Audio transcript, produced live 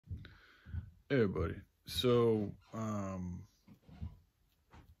everybody. So,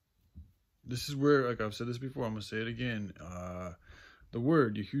 this is where, like I've said this before, I'm gonna say it again. The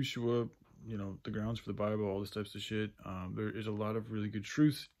word Yahushua, you know, the grounds for the Bible, all this types of shit. There is a lot of really good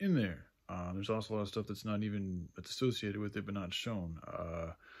truth in there. There's also a lot of stuff that's not even that's associated with it, but not shown.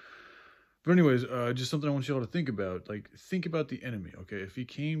 But anyways, just something I want you all to think about. Like, think about the enemy. Okay, if he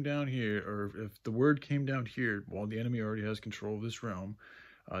came down here, or if the word came down here, while the enemy already has control of this realm.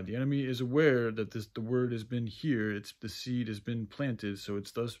 The enemy is aware that the word has been here. The seed has been planted, so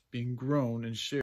it's thus being grown and shared.